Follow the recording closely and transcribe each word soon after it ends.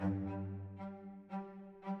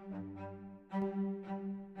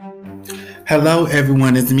Hello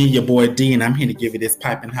everyone, it's me, your boy D, and I'm here to give you this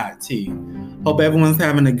piping hot tea. Hope everyone's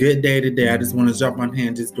having a good day today. I just want to jump on here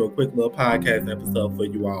and just do a quick little podcast episode for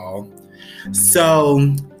you all.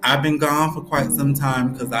 So, I've been gone for quite some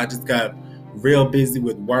time because I just got real busy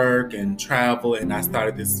with work and travel, and I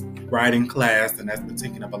started this writing class, and that's been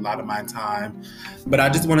taking up a lot of my time. But I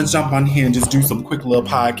just want to jump on here and just do some quick little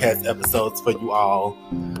podcast episodes for you all.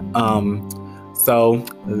 So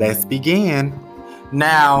let's begin.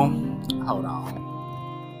 Now, hold on.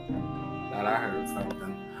 Thought I heard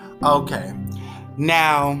something. Okay.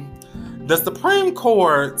 Now, the Supreme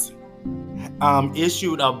Court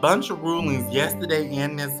issued a bunch of rulings yesterday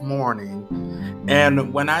and this morning.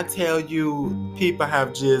 And when I tell you people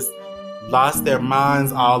have just lost their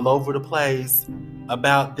minds all over the place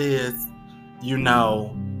about this, you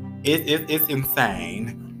know, it's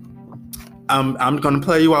insane. I'm going to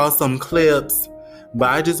play you all some clips, but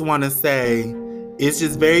I just want to say it's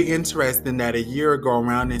just very interesting that a year ago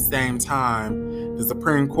around the same time, the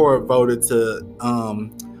Supreme Court voted to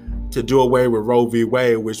do away with Roe v.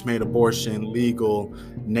 Wade, which made abortion legal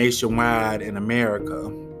nationwide in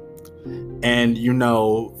America. And, you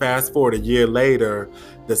know, fast forward a year later,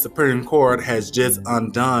 the Supreme Court has just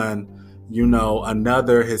undone, you know,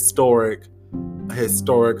 another historic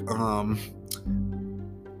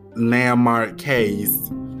landmark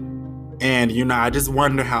case. And, you know, I just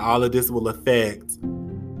wonder how all of this will affect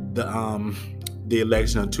the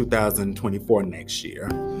election of 2024 next year.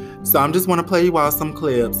 So I just want to play you all some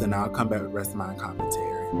clips, and I'll come back with the rest of my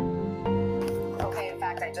commentary. Okay, in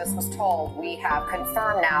fact, I just was told we have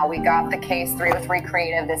confirmed now. We got the case 303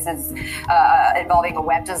 Creative. This is involving a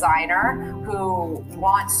web designer who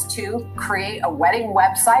wants to create a wedding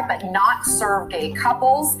website but not serve gay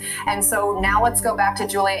couples. And so now let's go back to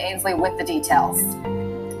Julia Ainsley with the details.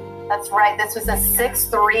 That's right. This was a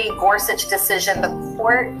 6-3 Gorsuch decision. The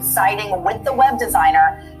court siding with the web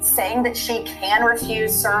designer, saying that she can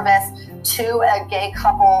refuse service to a gay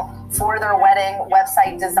couple for their wedding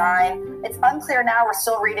website design. It's unclear now. We're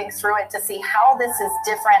still reading through it to see how this is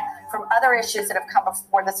different from other issues that have come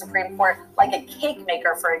before the Supreme Court, like a cake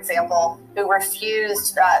maker, for example, who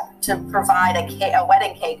refused to provide a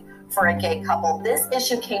wedding cake for a gay couple. This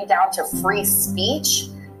issue came down to free speech.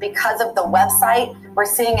 Because of the website, we're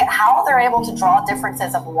seeing how they're able to draw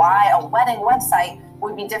differences of why a wedding website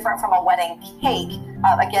would be different from a wedding cake.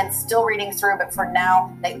 Again, still reading through, but for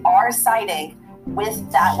now, they are siding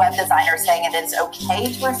with that web designer, saying it is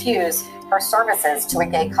okay to refuse her services to a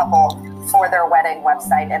gay couple for their wedding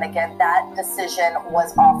website. And again, that decision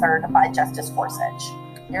was authored by Justice Gorsuch.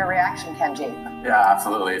 Your reaction, Kenji? Yeah,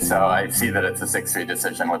 absolutely. So I see that it's a 6-3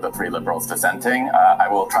 decision with the 3 liberals dissenting. I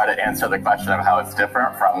will try to answer the question of how it's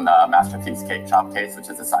different from the Masterpiece Cake Shop case, which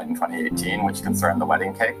is decided in 2018, which concerned the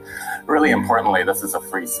wedding cake. Really importantly, this is a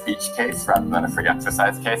free speech case rather than a free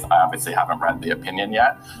exercise case. I obviously haven't read the opinion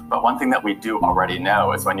yet, but one thing that we do already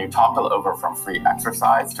know is when you toggle over from free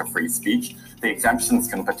exercise to free speech, the exemptions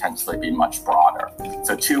can potentially be much broader.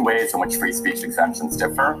 So 2 ways in which free speech exemptions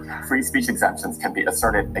differ. Free speech exemptions can be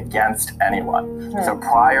asserted against anyone. So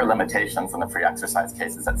prior limitations in the free exercise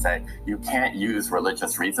cases that say you can't use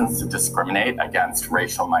religious reasons to discriminate against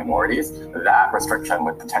racial minorities, that restriction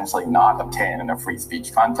would potentially not obtain in a free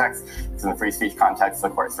speech context. Because in the free speech context, the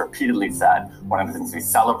court's repeatedly said one of the things we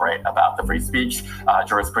celebrate about the free speech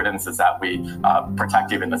jurisprudence is that we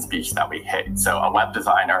protect even the speech that we hate. So a web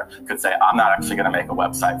designer could say, I'm not actually going to make a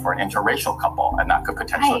website for an interracial couple, and that could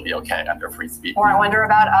potentially be okay under free speech. Or I wonder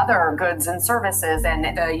about other goods and services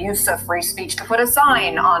and the use of free speech to put a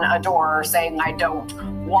sign on a door saying, I don't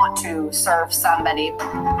want to serve somebody.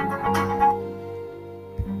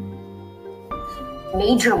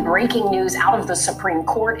 Major breaking news out of the Supreme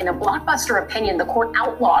Court. In a blockbuster opinion, the court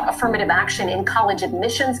outlawed affirmative action in college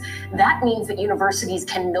admissions. That means that universities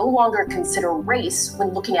can no longer consider race when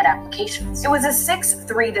looking at applications. It was a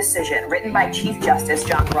 6-3 decision written by Chief Justice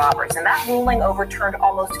John Roberts, and that ruling overturned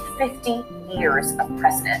almost 50 years of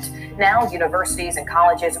precedent. Now, universities and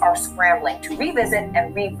colleges are scrambling to revisit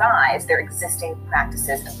and revise their existing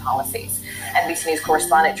practices and policies. NBC News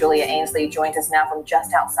correspondent Julia Ainsley joins us now from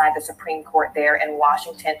just outside the Supreme Court there in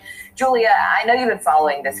Washington. Julia, I know you've been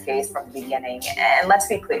following this case from the beginning, and let's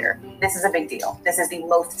be clear, this is a big deal. This is the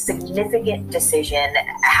most significant decision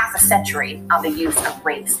half a century on the use of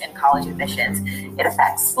race in college admissions. It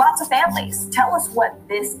affects lots of families. Tell us what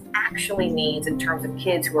this actually means in terms of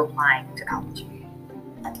kids who are applying to college.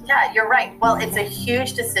 Yeah, you're right. Well, it's a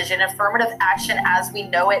huge decision. Affirmative action as we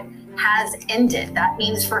know it has ended. That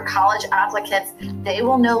means for college applicants, they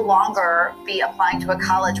will no longer be applying to a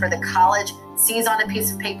college where the college sees on a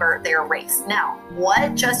piece of paper their race. Now,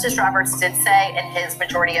 what Justice Roberts did say in his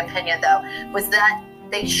majority opinion, though, was that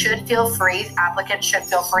they should feel free, applicants should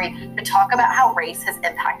feel free to talk about how race has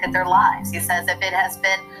impacted their lives. He says if it has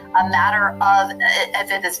been a matter of,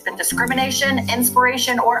 if it has been discrimination,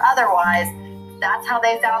 inspiration, or otherwise, that's how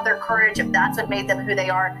they found their courage. If that's what made them who they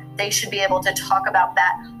are, they should be able to talk about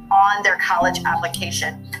that on their college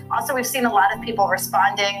application. Also, we've seen a lot of people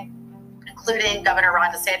responding, including Governor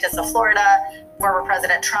Ron DeSantis of Florida, former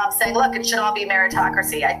President Trump, saying, look, it should all be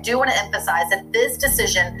meritocracy. I do want to emphasize that this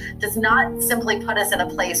decision does not simply put us in a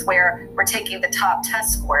place where we're taking the top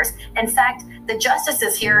test scores. In fact, the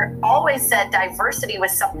justices here always said diversity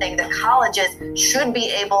was something that colleges should be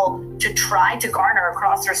able to try to garner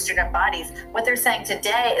across their student bodies. What they're saying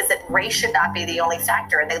today is that race should not be the only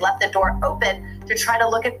factor, and they left the door open to try to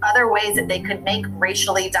look at other ways that they could make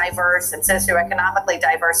racially diverse and socioeconomically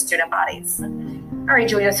diverse student bodies. All right,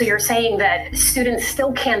 Julia, so you're saying that students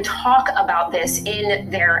still can talk about this in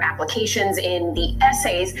their applications, in the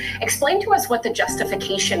essays. Explain to us what the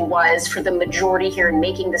justification was for the majority here in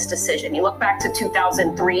making this decision. You look back to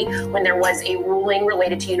 2003 when there was a ruling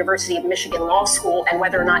related to University of Michigan Law School and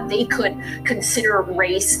whether or not they could consider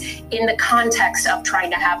race in the context of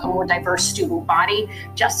trying to have a more diverse student body.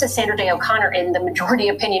 Justice Sandra Day O'Connor, in the majority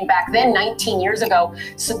opinion back then, 19 years ago,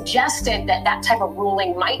 suggested that that type of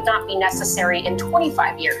ruling might not be necessary in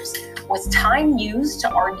 25 years. Was time used to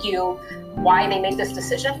argue why they made this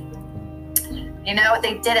decision? You know,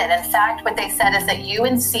 they didn't. In fact, what they said is that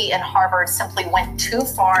UNC and Harvard simply went too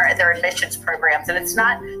far in their admissions programs. And it's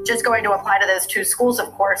not just going to apply to those two schools,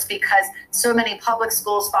 of course, because so many public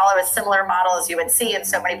schools follow a similar model as UNC and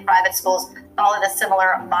so many private schools follow a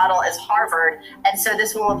similar model as Harvard. And so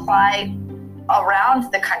this will apply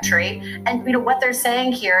around the country. And you know what they're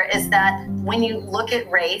saying here is that when you look at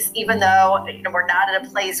race, even though we're not at a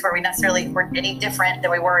place where we necessarily were any different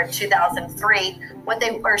than we were in 2003, what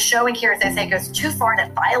they are showing here is they say it goes too far and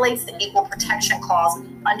it violates the Equal Protection Clause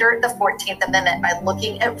under the 14th Amendment by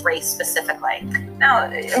looking at race specifically. Now,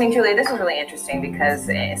 I mean, Julia, this is really interesting because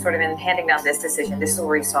sort of in handing down this decision, this is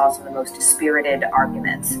where we saw some of the most spirited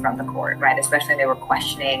arguments from the court, right? Especially when they were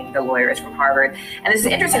questioning the lawyers from Harvard. And this is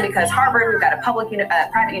interesting because Harvard, we've got a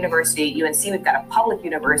private university, UNC, we've got a public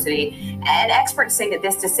university, and experts say that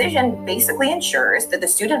this decision basically ensures that the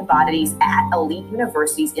student bodies at elite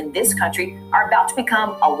universities in this country are about to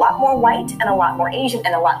become a lot more white and a lot more Asian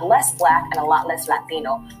and a lot less Black and a lot less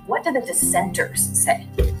Latino. What do the dissenters say?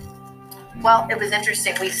 Well, it was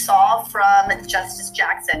interesting. We saw from Justice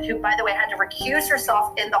Jackson, who, by the way, had to recuse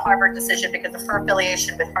herself in the Harvard decision because of her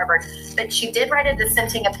affiliation with Harvard, but she did write a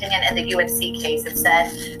dissenting opinion in the UNC case. It said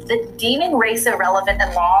that deeming race irrelevant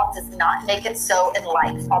in law does not make it so in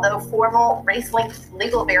life. Although formal race-linked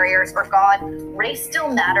legal barriers are gone, race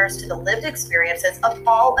still matters to the lived experiences of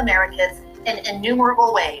all Americans in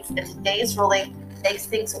innumerable ways. And today's ruling makes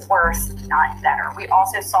things worse, not better. We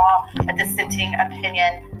also saw a dissenting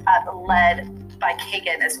opinion led by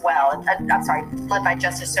Kagan as well. Led by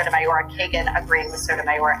Justice Sotomayor. Kagan agreeing with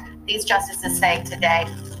Sotomayor. These justices saying today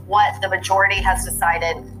what the majority has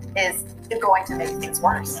decided is going to make things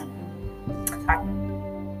worse.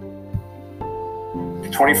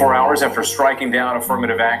 24 hours after striking down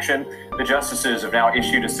affirmative action, the justices have now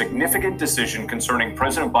issued a significant decision concerning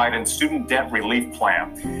President Biden's student debt relief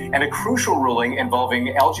plan and a crucial ruling involving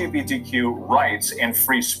LGBTQ rights and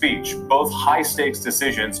free speech, both high-stakes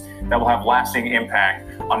decisions that will have lasting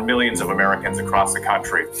impact on millions of Americans across the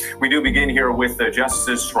country. We do begin here with the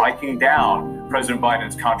justices striking down President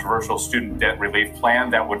Biden's controversial student debt relief plan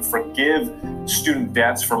that would forgive student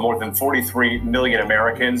debts for more than 43 million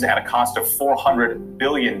Americans at a cost of $400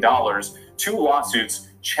 billion. Two lawsuits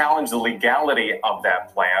challenge the legality of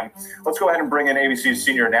that plan. Let's go ahead and bring in ABC's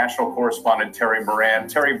senior national correspondent, Terry Moran.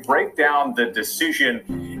 Terry, break down the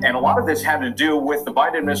decision. And a lot of this had to do with the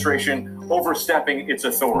Biden administration overstepping its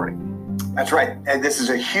authority. That's right. And this is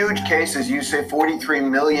a huge case. As you say, 43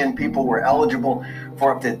 million people were eligible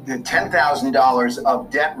for up to $10,000 of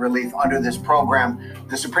debt relief under this program.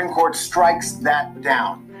 The Supreme Court strikes that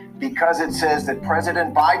down because it says that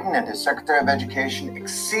President Biden and his Secretary of Education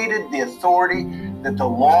exceeded the authority that the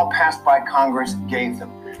law passed by Congress gave them.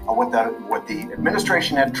 What the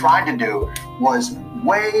administration had tried to do was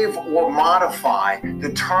waive or modify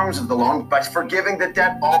the terms of the loan by forgiving the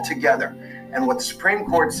debt altogether. And what the Supreme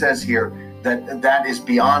Court says here, that is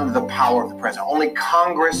beyond the power of the president. Only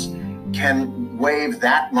Congress can waive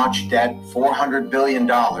that much debt, $400 billion,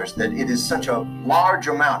 that it is such a large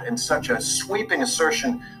amount and such a sweeping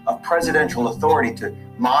assertion of presidential authority to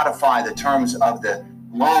modify the terms of the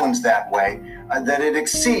loans that way, that it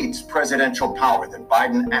exceeds presidential power, that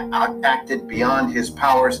Biden acted beyond his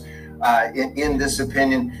powers. In this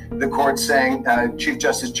opinion, the court saying, Chief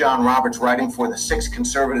Justice John Roberts, writing for the 6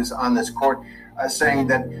 conservatives on this court, saying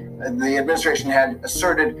that the administration had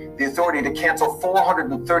asserted the authority to cancel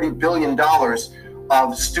 $430 billion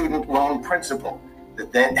of student loan principal,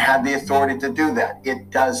 that they had the authority to do that. It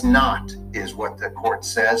does not, is what the court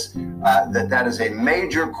says, that is a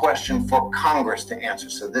major question for Congress to answer.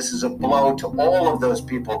 So this is a blow to all of those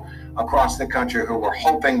people across the country who were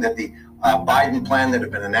hoping that the Biden plan that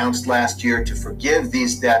had been announced last year to forgive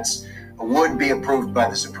these debts would be approved by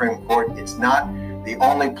the Supreme Court. It's not. The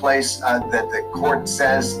only place that the court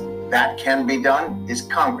says that can be done is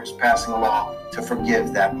Congress passing a law to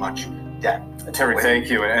forgive that much debt. Terry, thank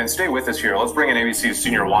you. And stay with us here. Let's bring in ABC's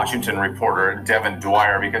senior Washington reporter, Devin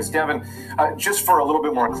Dwyer, because Devin, just for a little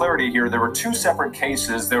bit more clarity here, there were 2 separate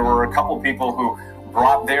cases. There were a couple people who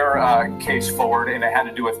brought their case forward, and it had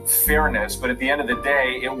to do with fairness. But at the end of the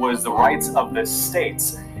day, it was the rights of the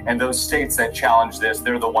states. And those states that challenged this,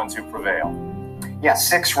 they're the ones who prevail. Yeah,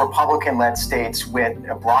 6 Republican-led states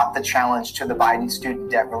brought the challenge to the Biden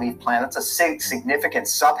student debt relief plan. That's a significant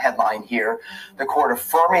subheadline here. The court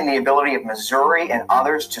affirming the ability of Missouri and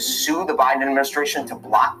others to sue the Biden administration to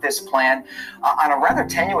block this plan on a rather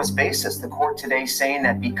tenuous basis. The court today saying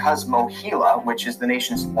that because MOHELA, which is the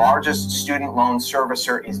nation's largest student loan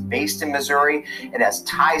servicer, is based in Missouri, it has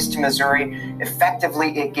ties to Missouri.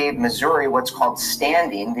 Effectively, it gave Missouri what's called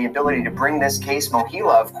standing, the ability to bring this case.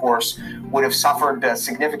 MOHELA, of course, would have suffered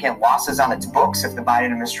significant losses on its books if the Biden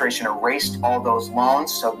administration erased all those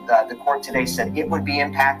loans. So the court today said it would be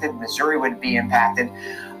impacted, Missouri would be impacted.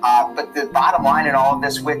 But the bottom line in all of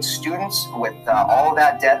this, with students, with all of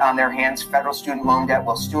that debt on their hands, federal student loan debt,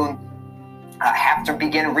 will soon have to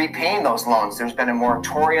begin repaying those loans. There's been a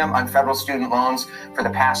moratorium on federal student loans for the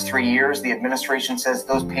past 3 years. The administration says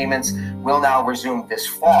those payments will now resume this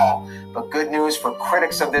fall. But good news for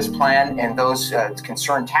critics of this plan and those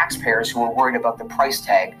concerned taxpayers who are worried about the price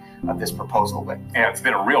tag of this proposal. Yeah, it's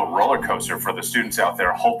been a real roller coaster for the students out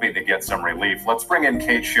there hoping to get some relief. Let's bring in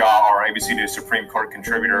Kate Shaw, our ABC News Supreme Court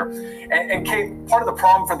contributor. And Kate, part of the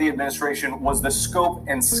problem for the administration was the scope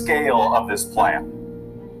and scale of this plan.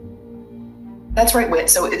 That's right, Whit.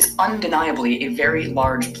 So it's undeniably a very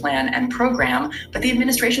large plan and program, but the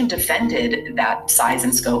administration defended that size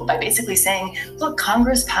and scope by basically saying, look,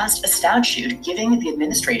 Congress passed a statute giving the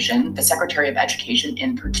administration, the Secretary of Education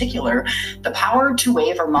in particular, the power to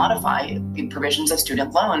waive or modify the provisions of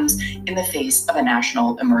student loans in the face of a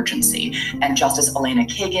national emergency. And Justice Elena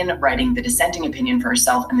Kagan, writing the dissenting opinion for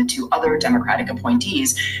herself and the 2 other Democratic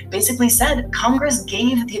appointees, basically said Congress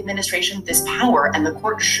gave the administration this power and the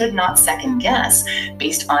court should not second guess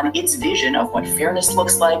based on its vision of what fairness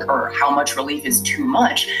looks like or how much relief is too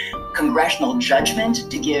much. Congressional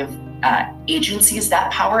judgment to give agencies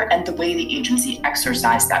that power and the way the agency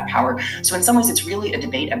exercised that power. So in some ways, it's really a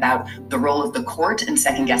debate about the role of the court in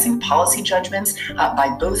second-guessing policy judgments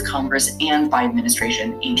by both Congress and by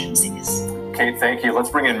administration agencies. Kate, thank you.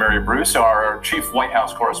 Let's bring in Mary Bruce, our chief White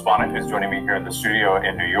House correspondent, who's joining me here in the studio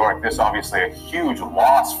in New York. This is obviously a huge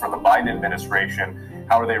loss for the Biden administration.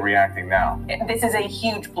 How are they reacting now? This is a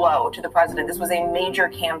huge blow to the president. This was a major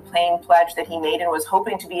campaign pledge that he made and was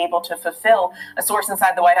hoping to be able to fulfill. A source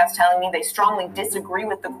inside the White House telling me they strongly disagree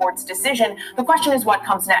with the court's decision. The question is what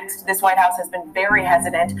comes next. This White House has been very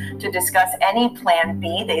hesitant to discuss any plan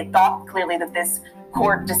B. They thought clearly that this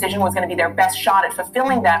court decision was going to be their best shot at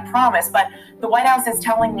fulfilling that promise. But the White House is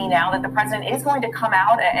telling me now that the president is going to come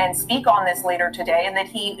out and speak on this later today, and that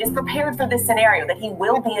he is prepared for this scenario, that he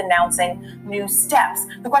will be announcing new steps.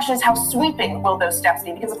 The question is, how sweeping will those steps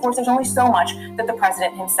be? Because, of course, there's only so much that the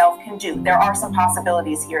president himself can do. There are some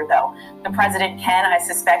possibilities here, though. The president can, I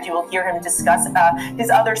suspect you will hear him discuss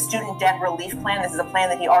his other student debt relief plan. This is a plan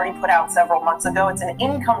that he already put out several months ago. It's an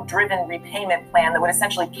income-driven repayment plan that would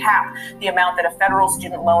essentially cap the amount that a federal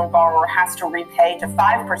student loan borrower has to repay to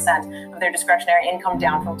 5% of their discretionary income,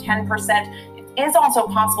 down from 10%. It is also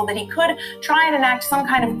possible that he could try and enact some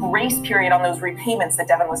kind of grace period on those repayments that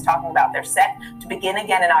Devin was talking about. They're set to begin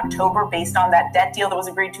again in October based on that debt deal that was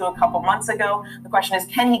agreed to a couple months ago. The question is,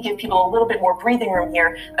 can he give people a little bit more breathing room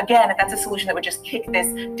here? Again, that's a solution that would just kick this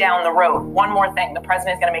down the road. One more thing, the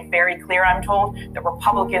president is going to make very clear, I'm told, that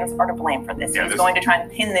Republicans are to blame for this. He's going to try and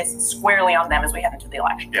pin this squarely on them as we head into the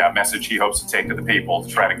election. Yeah, a message he hopes to take to the people to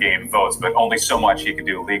try to gain votes, but only so much he can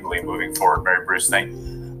do legally moving forward. Mary Bruce, thank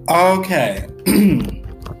you. Okay.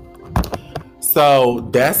 So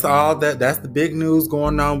that's all that's the big news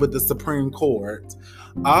going on with the Supreme Court.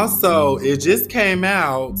 Also, it just came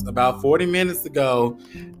out about 40 minutes ago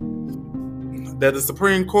that the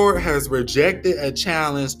Supreme Court has rejected a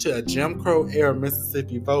challenge to a Jim Crow era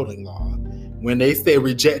Mississippi voting law. When they say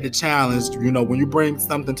reject the challenge, you know, when you bring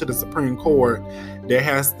something to the Supreme Court, you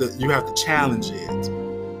have to challenge it.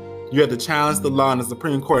 You have to challenge the law, and the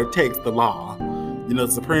Supreme Court takes the law. You know,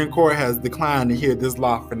 the Supreme Court has declined to hear this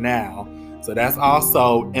law for now. So that's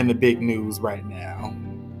also in the big news right now.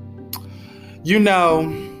 You know,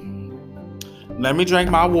 let me drink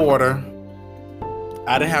my water.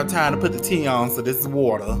 I didn't have time to put the tea on, so this is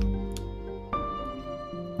water.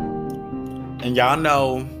 And y'all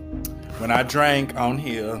know when I drank on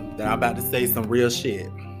here that I'm about to say some real shit.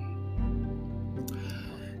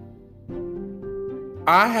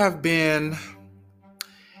 I have been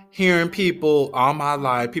hearing people all my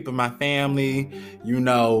life, people in my family, you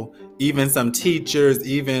know, even some teachers,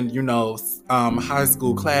 even, you know, high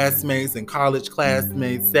school classmates and college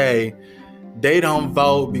classmates say they don't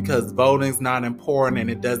vote because voting's not important and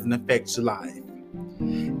it doesn't affect your life.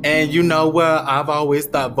 And you know what? I've always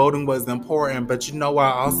thought voting was important, but you know what?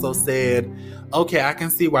 I also said, okay, I can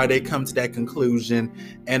see why they come to that conclusion,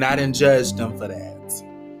 and I didn't judge them for that.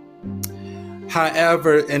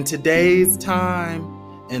 However, in today's time,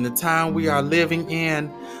 in the time we are living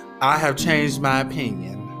in, I have changed my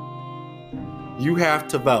opinion. You have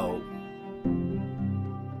to vote.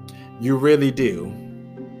 You really do.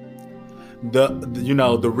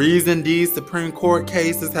 The reason these Supreme Court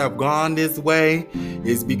cases have gone this way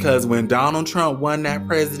is because when Donald Trump won that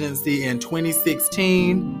presidency in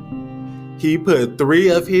 2016, he put 3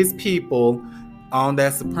 of his people on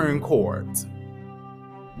that Supreme Court.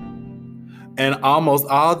 And almost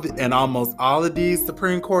all of these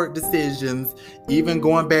Supreme Court decisions, even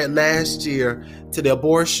going back last year to the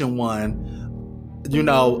abortion one, you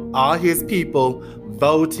know, all his people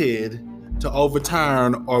voted to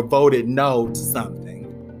overturn or voted no to something.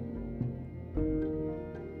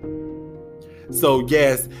 So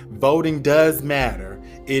yes, voting does matter.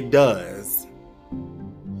 It does.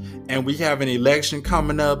 And we have an election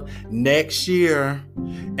coming up next year.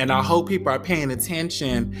 And I hope people are paying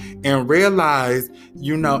attention and realize,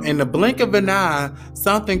 you know, in the blink of an eye,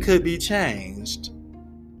 something could be changed.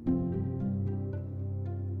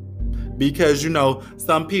 Because, you know,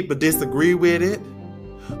 some people disagree with it.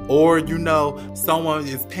 Or, you know, someone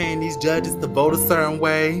is paying these judges to vote a certain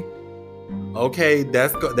way. Okay,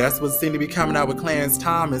 that's what seemed to be coming out with Clarence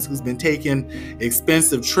Thomas, who's been taking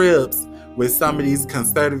expensive trips with some of these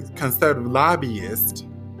conservative lobbyists.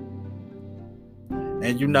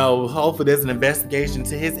 And, you know, hopefully there's an investigation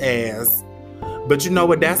to his ass. But you know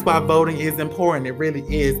what? That's why voting is important. It really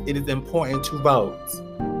is. It is important to vote.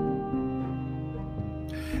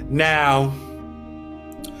 Now,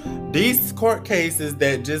 these court cases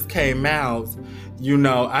that just came out, you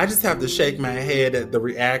know, I just have to shake my head at the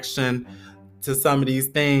reaction to some of these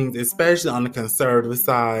things, especially on the conservative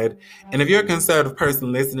side. And if you're a conservative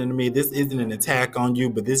person listening to me, this isn't an attack on you,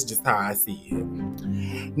 but this is just how I see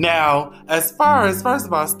it. Now, as far as, first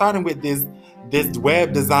of all, starting with this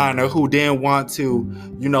web designer who didn't want to,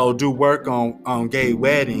 you know, do work on gay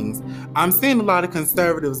weddings, I'm seeing a lot of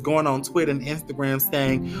conservatives going on Twitter and Instagram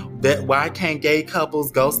saying that why can't gay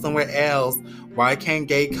couples go somewhere else? Why can't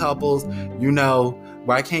gay couples, you know,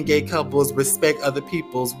 why can't gay couples respect other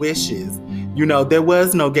people's wishes? You know, there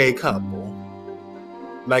was no gay couple.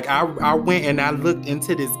 Like, I went and I looked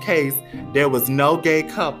into this case. There was no gay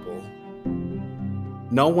couple.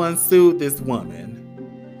 No one sued this woman.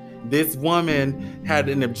 This woman had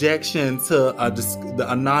an objection to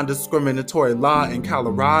a non-discriminatory law in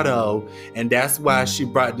Colorado, and that's why she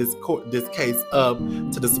brought this case up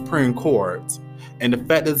to the Supreme Court. And the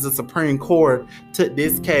fact that the Supreme Court took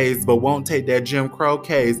this case but won't take that Jim Crow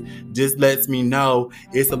case just lets me know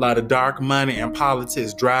it's a lot of dark money and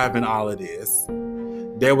politics driving all of this.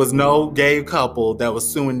 There was no gay couple that was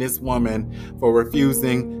suing this woman for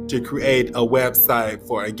refusing to create a website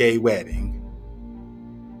for a gay wedding.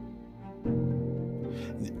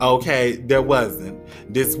 Okay, there wasn't.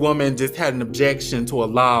 This woman just had an objection to a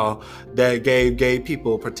law that gave gay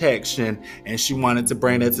people protection, and she wanted to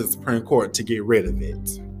bring it to the Supreme Court to get rid of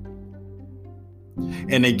it.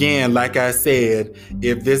 And again, like I said,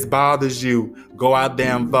 if this bothers you, go out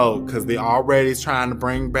there and vote, because they're already trying to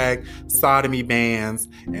bring back sodomy bans,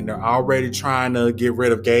 and they're already trying to get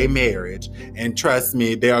rid of gay marriage. And trust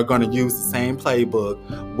me, they are going to use the same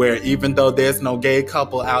playbook where even though there's no gay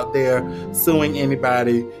couple out there suing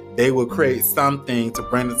anybody, they will create something to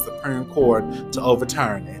bring the Supreme Court to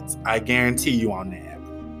overturn it. I guarantee you on that.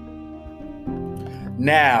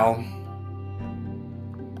 Now,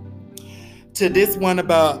 to this one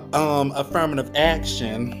about affirmative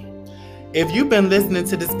action. If you've been listening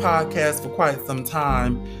to this podcast for quite some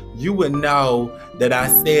time, you would know that I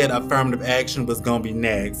said affirmative action was going to be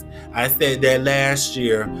next. I said that last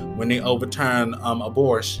year when they overturned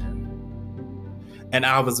abortion. And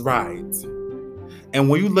I was right. And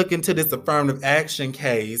when you look into this affirmative action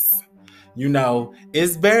case, you know,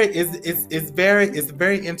 it's a very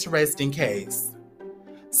interesting case.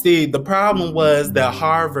 See, the problem was that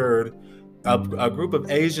Harvard, a group of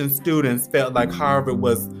Asian students felt like Harvard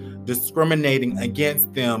was discriminating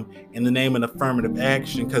against them in the name of affirmative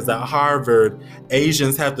action, because at Harvard,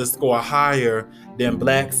 Asians have to score higher than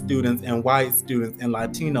Black students and white students and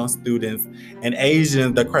Latino students. And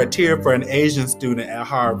the criteria for an Asian student at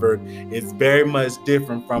Harvard is very much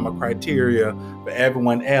different from a criteria for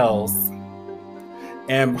everyone else.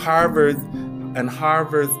 And Harvard's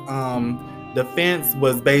defense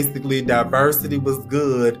was basically diversity was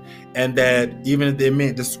good, and that even if it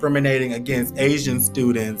meant discriminating against Asian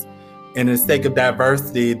students in the sake of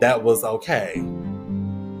diversity, that was okay.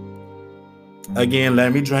 Again,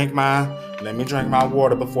 let me drink my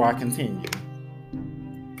water before I continue.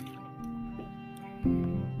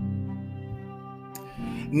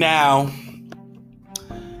 Now,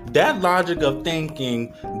 that logic of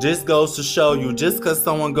thinking just goes to show you, just because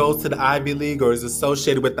someone goes to the Ivy League or is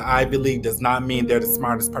associated with the Ivy League does not mean they're the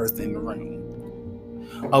smartest person in the room.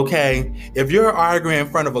 Okay, if you're arguing in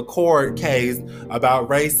front of a court case about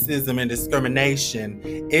racism and discrimination,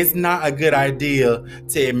 it's not a good idea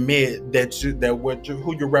to admit that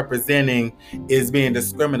who you're representing is being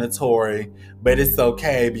discriminatory, but it's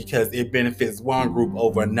okay because it benefits one group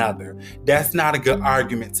over another. That's not a good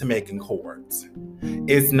argument to make in court.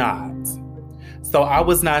 It's not. So I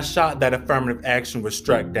was not shocked that affirmative action was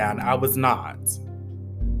struck down. I was not.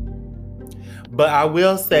 But I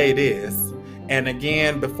will say this. And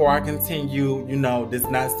again, before I continue, this is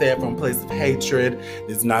not said from a place of hatred.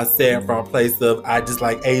 It's not said from a place of I just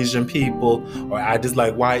like Asian people or I just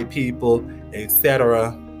like white people,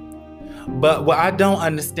 etc. But what I don't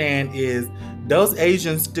understand is those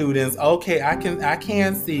Asian students, okay, I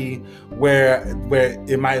can see where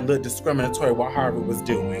it might look discriminatory what Harvard was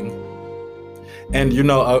doing. And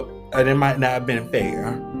and it might not have been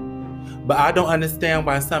fair. But I don't understand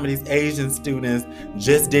why some of these Asian students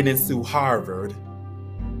just didn't sue Harvard.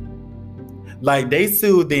 Like, they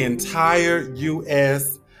sued the entire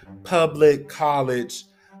U.S. public college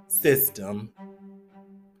system.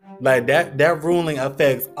 Like, that ruling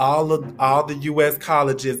affects all the U.S.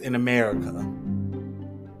 colleges in America.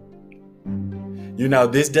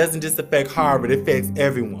 This doesn't just affect Harvard, it affects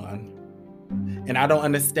everyone. And I don't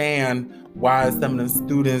understand why some of them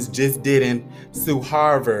students just didn't sue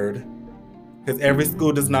Harvard, because every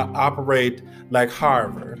school does not operate like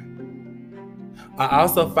Harvard. I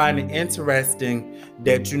also find it interesting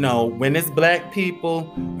that, when it's Black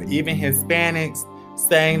people or even Hispanics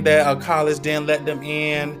saying that a college didn't let them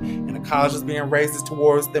in and a college is being racist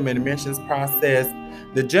towards them in the admissions process,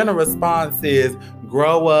 the general response is,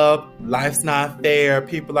 grow up, life's not fair,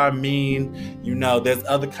 people are mean, there's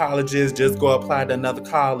other colleges, just go apply to another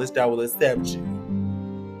college that will accept you.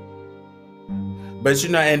 But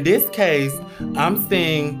in this case, I'm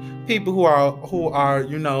seeing people who are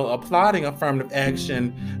applauding affirmative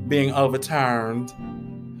action being overturned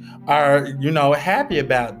are happy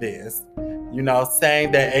about this.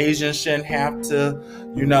 Saying that Asians shouldn't have to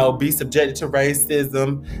be subjected to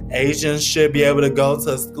racism. Asians should be able to go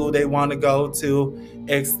to a school they want to go to,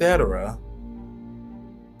 etc.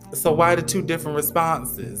 So why the two different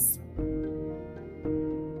responses?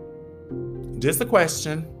 Just a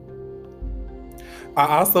question.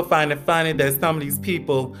 I also find it funny that some of these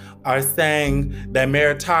people are saying that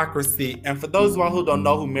meritocracy, and for those of you who don't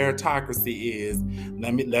know who meritocracy is,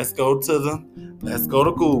 let's go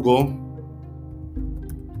to Google.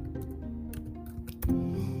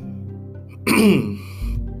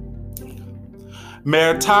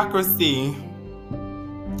 Meritocracy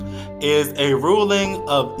is a ruling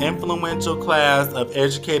of influential class of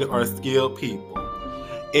educated or skilled people.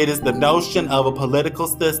 It is the notion of a political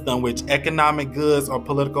system which economic goods or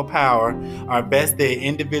political power are vested in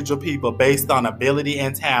individual people based on ability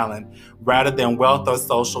and talent rather than wealth or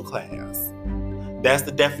social class. That's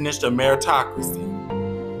the definition of meritocracy.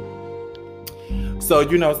 So,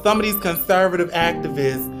 some of these conservative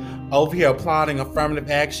activists over here applauding affirmative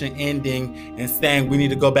action ending and saying we need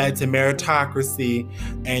to go back to meritocracy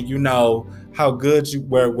and, how good you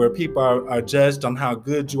where people are judged on how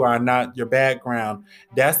good you are, not your background.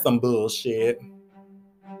 That's some bullshit.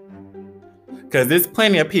 Because there's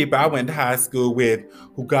plenty of people I went to high school with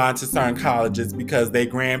who gone to certain colleges because their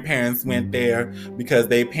grandparents went there, because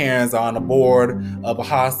their parents are on the board of a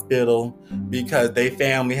hospital, because their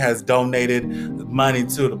family has donated money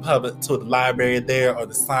to the public, to the library there, or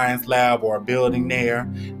the science lab, or a building there.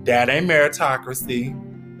 That ain't meritocracy.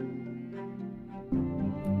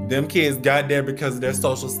 Them kids got there because of their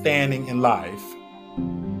social standing in life.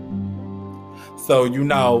 So,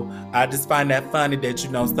 I just find that funny that,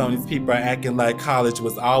 some of these people are acting like college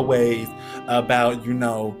was always about,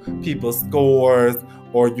 people's scores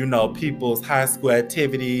or, people's high school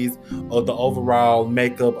activities or the overall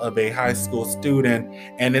makeup of a high school student.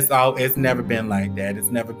 And it's never been like that. It's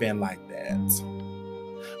never been like that.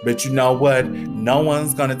 But you know what? No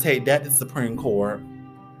one's going to take that to the Supreme Court.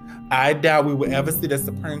 I doubt we will ever see the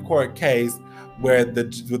Supreme Court case where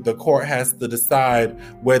the court has to decide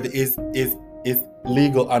whether it's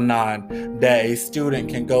legal or not that a student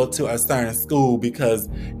can go to a certain school because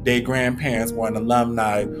their grandparents were an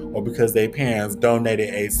alumni or because their parents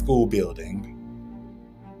donated a school building.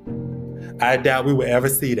 I doubt we will ever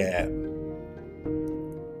see that.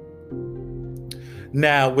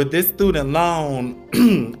 Now, with this student loan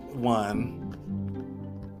one,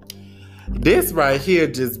 this right here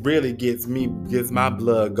just really gets my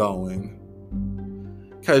blood going.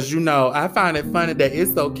 Because, I find it funny that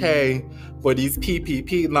it's okay for these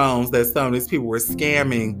PPP loans that some of these people were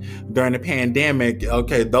scamming during the pandemic.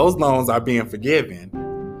 Okay, those loans are being forgiven.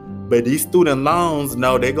 But these student loans,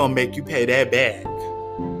 no, they're going to make you pay that back.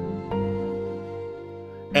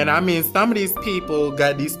 And I mean, some of these people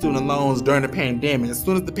got these student loans during the pandemic. As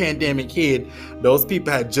soon as the pandemic hit, those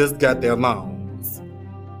people had just got their loans.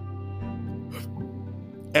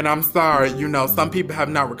 And I'm sorry, some people have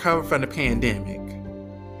not recovered from the pandemic.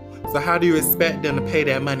 So how do you expect them to pay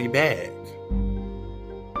that money back?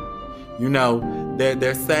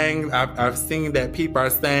 They're saying, I've seen that people are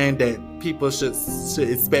saying that people should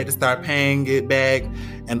expect to start paying it back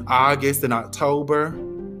in August and October.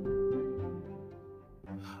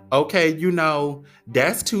 Okay,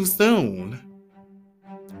 that's too soon.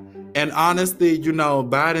 And honestly,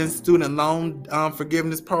 Biden's student loan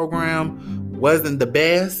forgiveness program wasn't the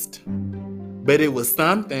best, but it was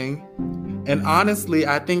something. And honestly,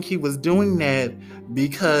 I think he was doing that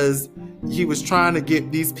because he was trying to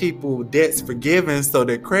get these people debts forgiven so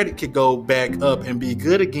their credit could go back up and be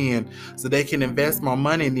good again so they can invest more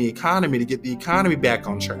money in the economy to get the economy back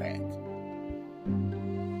on track.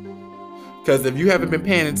 Because if you haven't been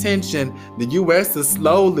paying attention, the U.S. is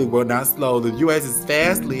the U.S. is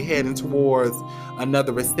fastly heading towards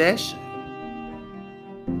another recession.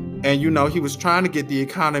 And, he was trying to get the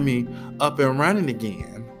economy up and running again.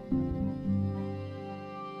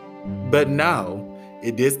 But no,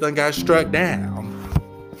 it just done got struck down.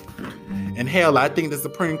 And hell, I think the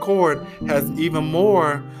Supreme Court has even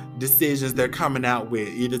more decisions they're coming out with,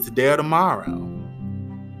 either today or tomorrow.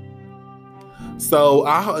 So,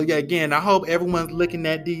 I hope everyone's looking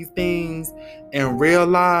at these things and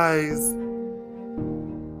realize,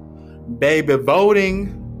 baby,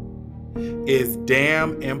 voting is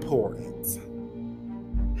damn important.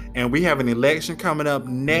 And we have an election coming up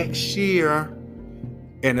next year.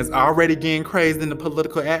 And it's already getting crazy in the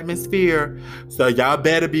political atmosphere. So y'all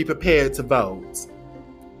better be prepared to vote.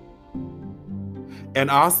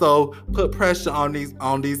 And also put pressure on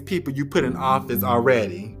these people you put in office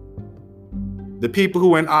already. The people who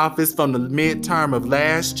were in office from the midterm of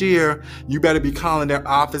last year, you better be calling their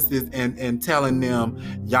offices and telling them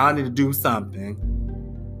y'all need to do something.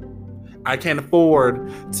 I can't afford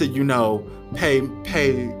to,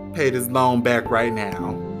 pay this loan back right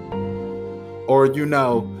now. Or,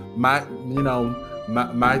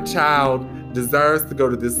 my child deserves to go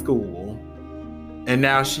to this school, and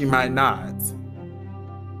now she might not.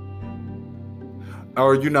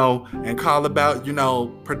 Or, and call about,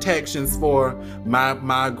 protections for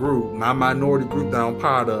my group, my minority group that I'm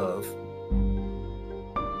part of.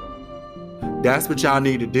 That's what y'all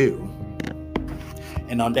need to do.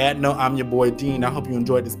 And on that note, I'm your boy Dean. I hope you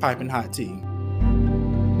enjoyed this piping hot tea.